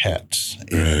many hats.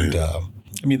 And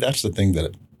I mean, that's the thing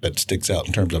that sticks out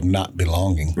in terms of not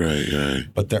belonging. Right.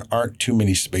 But there aren't too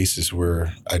many spaces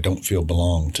where I don't feel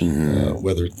belonged,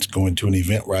 whether it's going to an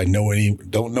event where I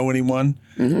don't know anyone.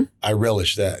 I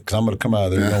relish that because I'm going to come out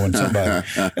of there knowing somebody.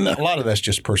 And a lot of that's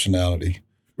just personality.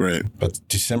 Right. But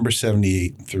December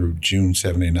 78 through June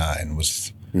 79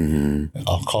 was,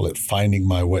 I'll call it finding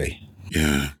my way.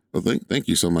 Yeah. Well, thank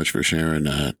you so much for sharing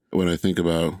that. When I think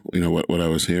about, what I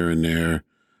was hearing there,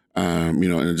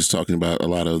 and just talking about a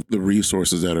lot of the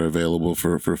resources that are available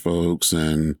for folks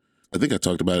and I think I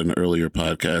talked about it in an earlier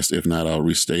podcast. If not, I'll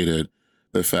restate it.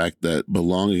 The fact that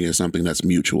belonging is something that's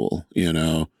mutual,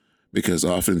 because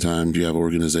oftentimes you have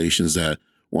organizations that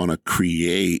want to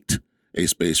create a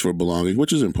space for belonging,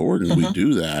 which is important. We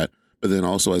do that. But then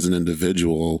also as an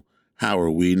individual, how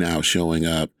are we now showing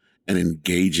up and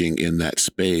engaging in that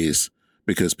space?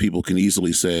 Because people can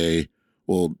easily say,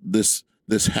 well, this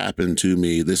happened to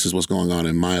me. This is what's going on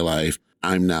in my life.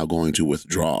 I'm now going to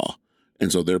withdraw.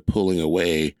 And so they're pulling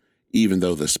away, even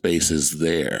though the space is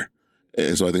there.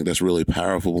 And so I think that's really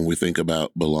powerful when we think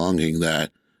about belonging,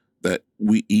 that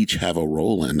we each have a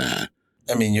role in that.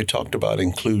 I mean, you talked about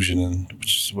inclusion, and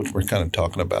which is what we're kind of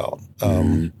talking about.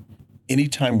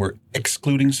 Anytime we're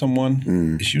excluding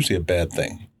someone, it's usually a bad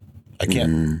thing. I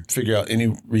can't figure out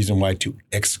any reason why to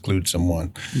exclude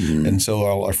someone. And so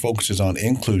our focus is on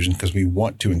inclusion because we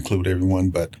want to include everyone.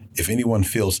 But if anyone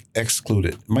feels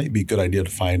excluded, it might be a good idea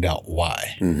to find out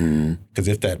why. Because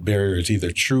if that barrier is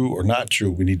either true or not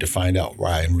true, we need to find out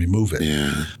why and remove it.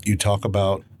 Yeah. You talk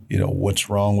about, what's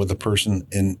wrong with a person.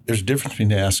 And there's a difference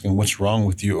between asking what's wrong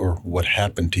with you or what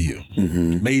happened to you.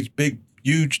 Big,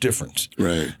 huge difference.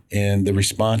 Right. And the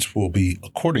response will be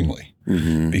accordingly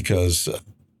because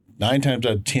 9 times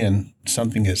out of 10,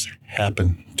 something has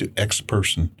happened to X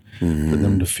person for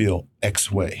them to feel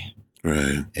X way.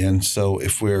 Right. And so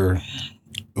if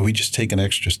we just take an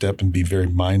extra step and be very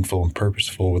mindful and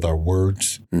purposeful with our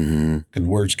words, and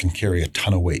words can carry a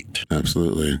ton of weight.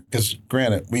 Absolutely. Because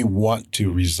granted, we want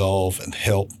to resolve and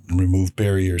help and remove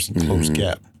barriers and close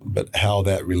gap, but how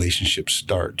that relationship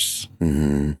starts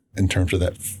in terms of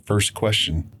that first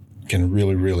question can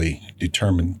really, really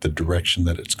determine the direction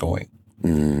that it's going.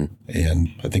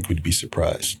 And I think we'd be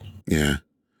surprised. Yeah.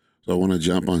 So I want to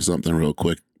jump on something real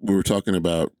quick. We were talking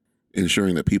about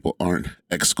ensuring that people aren't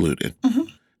excluded.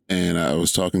 And I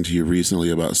was talking to you recently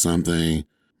about something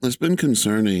that's been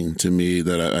concerning to me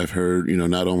that I've heard,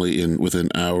 not only within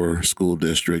our school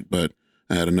district, but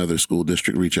I had another school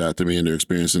district reach out to me and they're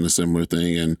experiencing a similar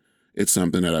thing. And it's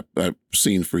something that I've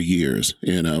seen for years,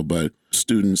 but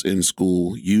students in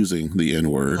school using the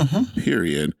N-word,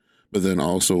 period. But then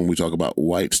also when we talk about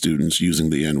white students using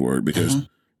the N-word, because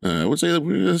I would say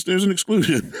that there's an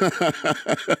exclusion.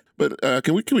 But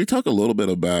can we talk a little bit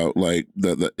about like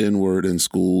the N-word in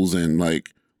schools and like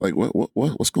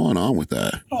what's going on with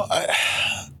that? Well,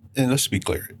 and let's be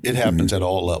clear, it happens at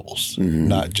all levels,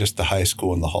 not just the high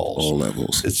school and the halls. All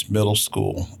levels. It's middle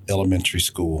school, elementary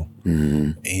school,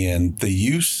 and the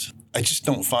use. I just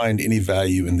don't find any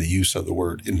value in the use of the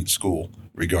word in school,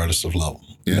 regardless of level.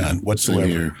 None whatsoever.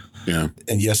 Same here. Yeah.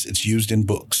 And yes, it's used in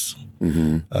books.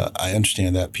 I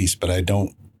understand that piece, but I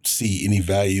don't see any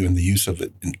value in the use of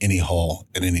it in any hall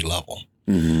at any level.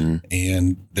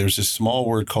 And there's this small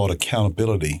word called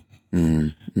accountability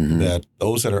that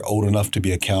those that are old enough to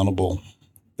be accountable,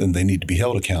 then they need to be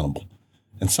held accountable.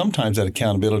 And sometimes that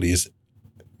accountability is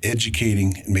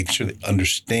educating and making sure they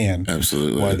understand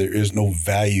why there is no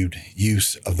valued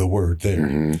use of the word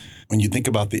there. When you think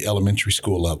about the elementary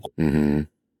school level,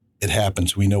 it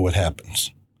happens. We know what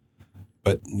happens.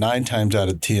 But 9 times out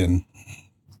of 10,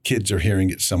 kids are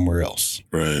hearing it somewhere else.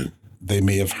 Right. They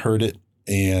may have heard it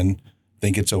and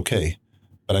think it's okay.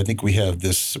 But I think we have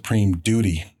this supreme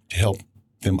duty to help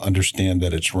them understand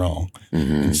that it's wrong.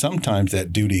 And sometimes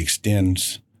that duty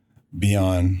extends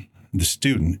beyond the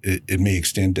student. It may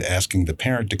extend to asking the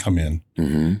parent to come in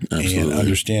and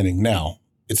understanding. Now,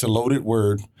 it's a loaded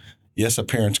word. Yes, a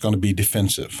parent's going to be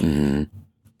defensive.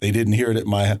 They didn't hear it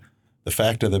at the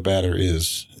fact of the matter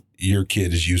is your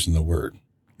kid is using the word.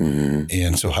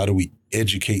 And so how do we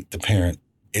educate the parent,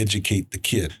 educate the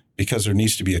kid? Because there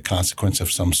needs to be a consequence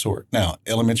of some sort. Now,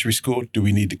 elementary school, do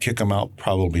we need to kick them out?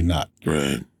 Probably not.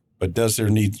 Right. But does there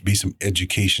need to be some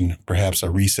education? Perhaps a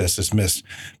recess is missed,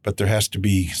 but there has to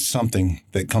be something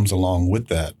that comes along with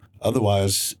that.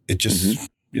 Otherwise, it just,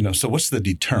 so what's the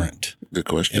deterrent? Good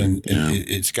question. And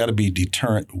it's got to be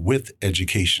deterrent with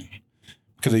education.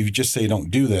 Because if you just say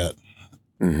don't do that,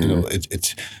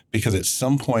 it's because at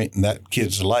some point in that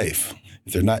kid's life,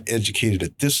 if they're not educated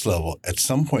at this level, at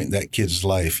some point in that kid's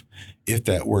life, if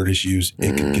that word is used,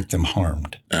 it could get them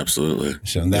harmed. Absolutely.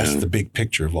 So and that's the big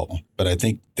picture of all. But I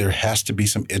think there has to be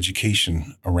some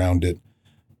education around it.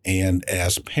 And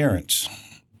as parents,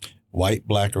 white,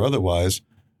 black, or otherwise,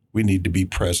 we need to be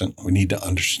present. We need to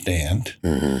understand.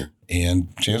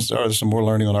 And chances are there's some more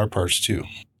learning on our parts too.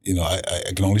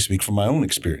 I can only speak from my own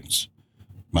experience.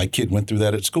 My kid went through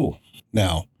that at school.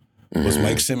 Now, was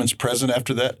Mike Simmonds present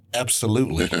after that?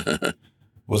 Absolutely.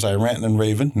 Was I ranting and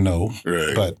raving? No.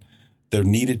 Right. But there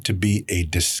needed to be a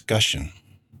discussion.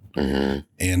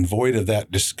 And void of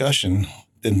that discussion,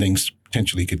 then things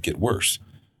potentially could get worse.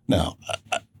 Now,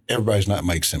 everybody's not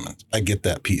Mike Simmonds. I get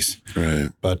that piece. Right.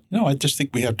 But, I just think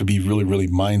we have to be really, really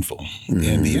mindful. Mm-hmm.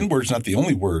 And the N-word's not the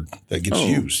only word that gets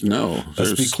used. No.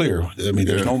 Let's be clear. I mean,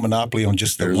 there's no monopoly on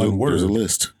just the one word. There's a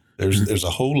list. There's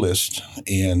a whole list.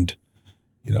 And,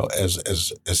 as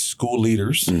school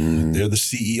leaders, they're the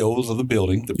CEOs of the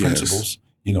building, the principals.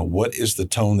 Yes. What is the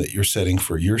tone that you're setting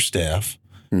for your staff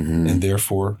and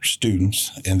therefore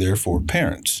students and therefore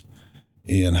parents?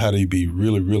 And how do you be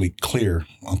really, really clear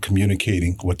on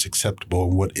communicating what's acceptable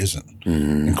and what isn't?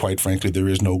 And quite frankly, there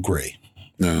is no gray.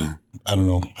 No. I don't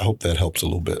know. I hope that helps a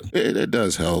little bit. It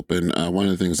does help. And one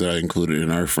of the things that I included in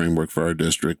our framework for our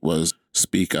district was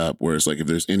speak up, where it's like if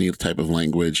there's any type of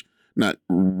language, not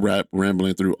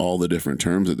rambling through all the different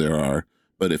terms that there are,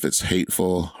 but if it's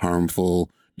hateful, harmful,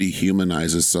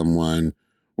 dehumanizes someone,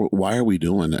 why are we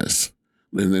doing this?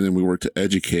 And then we work to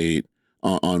educate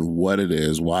on what it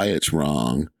is, why it's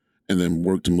wrong, and then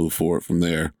work to move forward from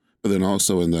there. But then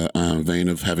also in the vein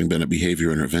of having been a behavior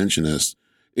interventionist,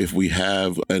 if we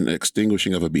have an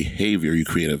extinguishing of a behavior, you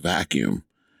create a vacuum.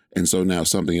 And so now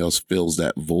something else fills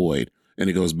that void. And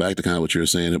it goes back to kind of what you were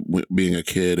saying, being a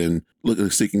kid and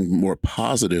seeking more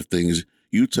positive things.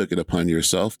 You took it upon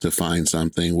yourself to find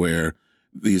something where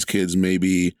these kids may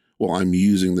be, well, I'm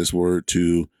using this word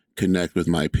to connect with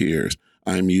my peers.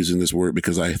 I'm using this word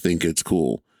because I think it's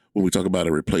cool. When we talk about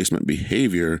a replacement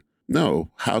behavior, no,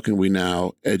 how can we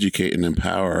now educate and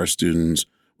empower our students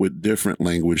with different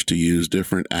language to use,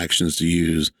 different actions to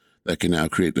use that can now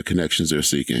create the connections they're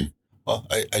seeking? Well,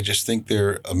 I just think there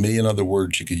are a million other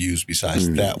words you could use besides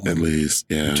that one. At least,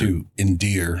 yeah. To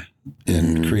endear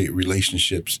and create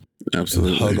relationships.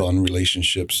 Absolutely. And hug on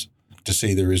relationships. To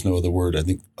say there is no other word, I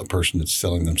think a person that's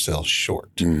selling themselves short.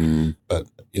 But,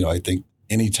 I think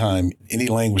anytime, any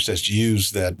language that's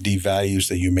used that devalues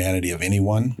the humanity of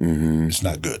anyone, it's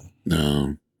not good.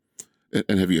 No.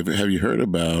 And have you heard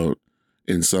about,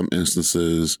 in some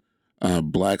instances,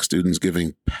 Black students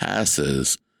giving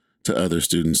passes to other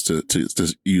students to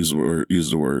use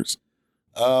the words?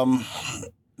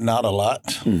 Not a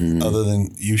lot, other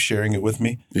than you sharing it with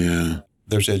me. Yeah.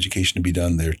 There's education to be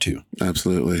done there too.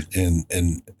 Absolutely.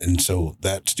 And so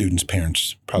that student's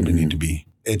parents probably need to be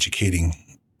educating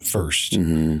first,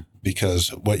 because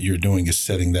what you're doing is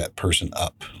setting that person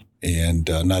up, and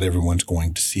not everyone's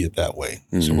going to see it that way.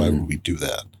 So why would we do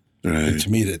that? Right. And to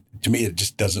me, it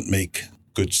just doesn't make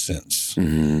good sense.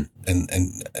 And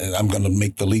I'm going to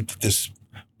make the leap that this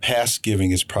pass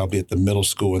giving is probably at the middle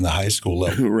school and the high school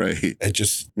level. Right. It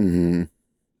just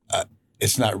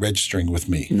it's not registering with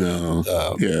me. No.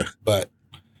 But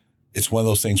it's one of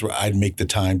those things where I'd make the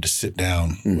time to sit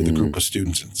down with a group of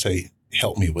students and say,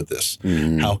 help me with this.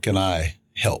 How can I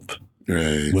help?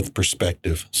 Right. With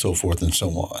perspective, so forth and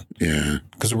so on. Yeah.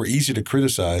 Because we're easy to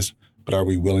criticize, but are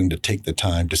we willing to take the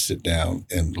time to sit down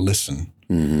and listen?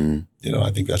 I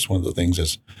think that's one of the things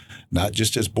as not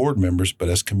just as board members, but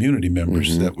as community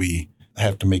members that we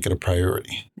have to make it a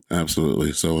priority.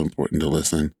 Absolutely. So important to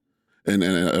listen. And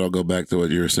I'll go back to what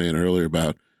you were saying earlier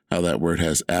about how that word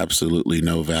has absolutely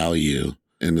no value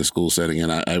in the school setting.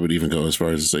 And I would even go as far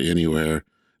as to say anywhere.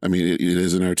 I mean, it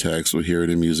is in our text. We hear it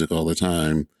in music all the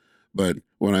time. But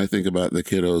when I think about the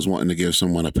kiddos wanting to give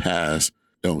someone a pass,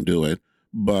 don't do it.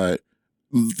 But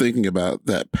thinking about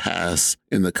that pass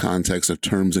in the context of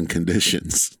terms and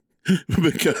conditions,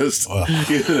 because,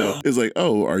 it's like,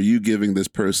 oh, are you giving this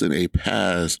person a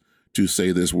pass to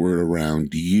say this word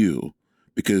around you?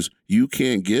 Because you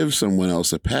can't give someone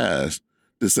else a pass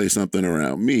to say something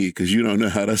around me because you don't know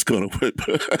how that's going to work.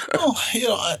 Well,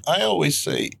 I always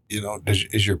say,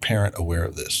 is your parent aware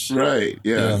of this? Right.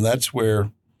 Yeah. And that's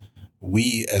where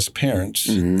we as parents,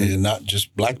 and not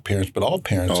just Black parents, but all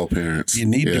parents, you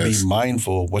need to be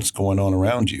mindful of what's going on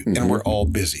around you. And we're all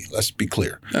busy. Let's be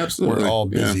clear. Absolutely. We're all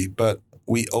busy, but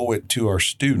we owe it to our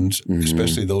students,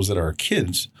 especially those that are our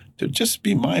kids, to just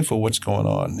be mindful of what's going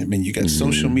on. I mean, you got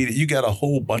social media, you got a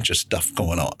whole bunch of stuff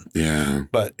going on. Yeah.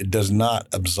 But it does not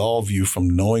absolve you from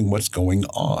knowing what's going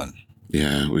on.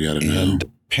 Yeah, we got to know. And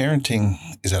parenting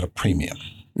is at a premium.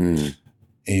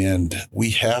 And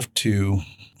we have to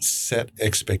set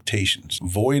expectations.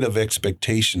 Void of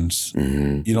expectations,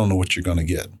 you don't know what you're going to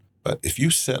get. But if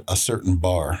you set a certain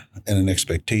bar and an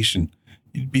expectation,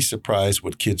 you'd be surprised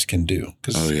what kids can do.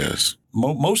 Yes.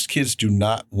 Most kids do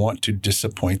not want to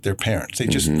disappoint their parents. They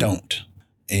just don't.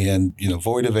 And,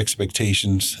 void of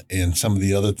expectations and some of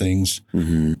the other things,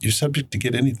 you're subject to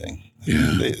get anything.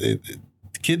 Yeah.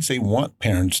 Kids, they want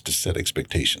parents to set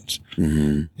expectations.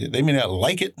 They may not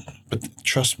like it, but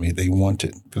trust me, they want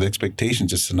it. Because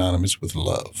expectations is synonymous with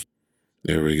love.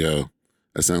 There we go.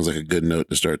 That sounds like a good note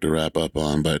to start to wrap up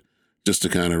on. But just to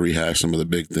kind of rehash some of the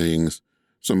big things,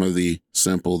 some of the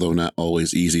simple, though not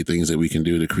always easy things that we can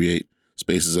do to create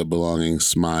spaces of belonging,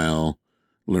 smile,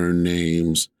 learn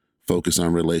names, focus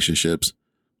on relationships,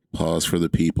 pause for the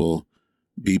people,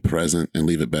 be present, and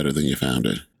leave it better than you found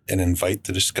it. And invite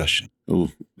the discussion.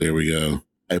 Oh, there we go.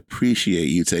 I appreciate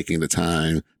you taking the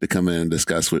time to come in and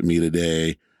discuss with me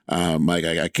today. Mike,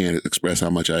 I can't express how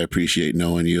much I appreciate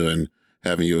knowing you and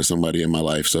having you as somebody in my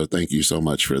life. So thank you so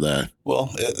much for that.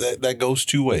 Well, that goes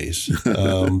two ways.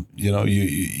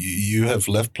 You have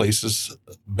left places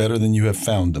better than you have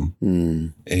found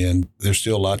them. And there's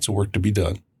still lots of work to be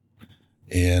done.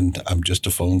 And I'm just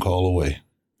a phone call away.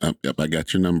 Yep, I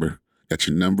got your number. Got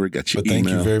your email. Thank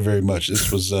you very, very much.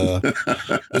 This was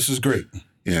great.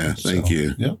 Yeah, thank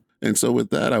you. Yeah. And so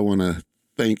with that, I want to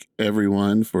thank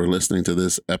everyone for listening to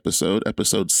this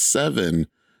episode 7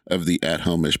 of the At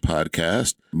Home-ish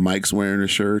podcast. Mike's wearing a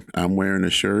shirt. I'm wearing a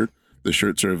shirt. The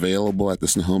shirts are available at the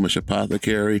Snohomish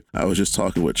Apothecary. I was just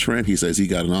talking with Trent. He says he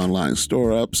got an online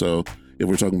store up. So if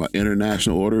we're talking about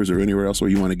international orders or anywhere else where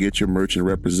you want to get your merch and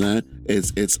represent,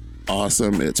 it's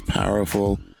awesome. It's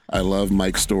powerful. I love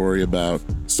Mike's story about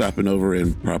stopping over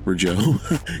in Proper Joe,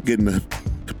 getting a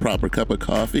proper cup of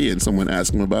coffee, and someone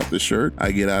asked him about the shirt.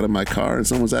 I get out of my car and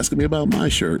someone's asking me about my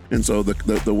shirt. And so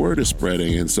the word is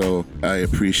spreading. And so I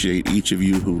appreciate each of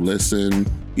you who listen,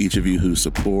 each of you who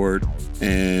support.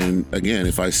 And again,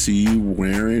 if I see you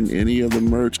wearing any of the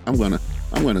merch, I'm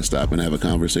gonna stop and have a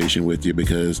conversation with you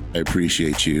because I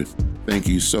appreciate you. Thank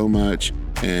you so much.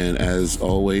 And as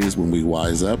always, when we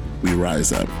wise up, we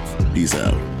rise up. Peace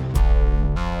out.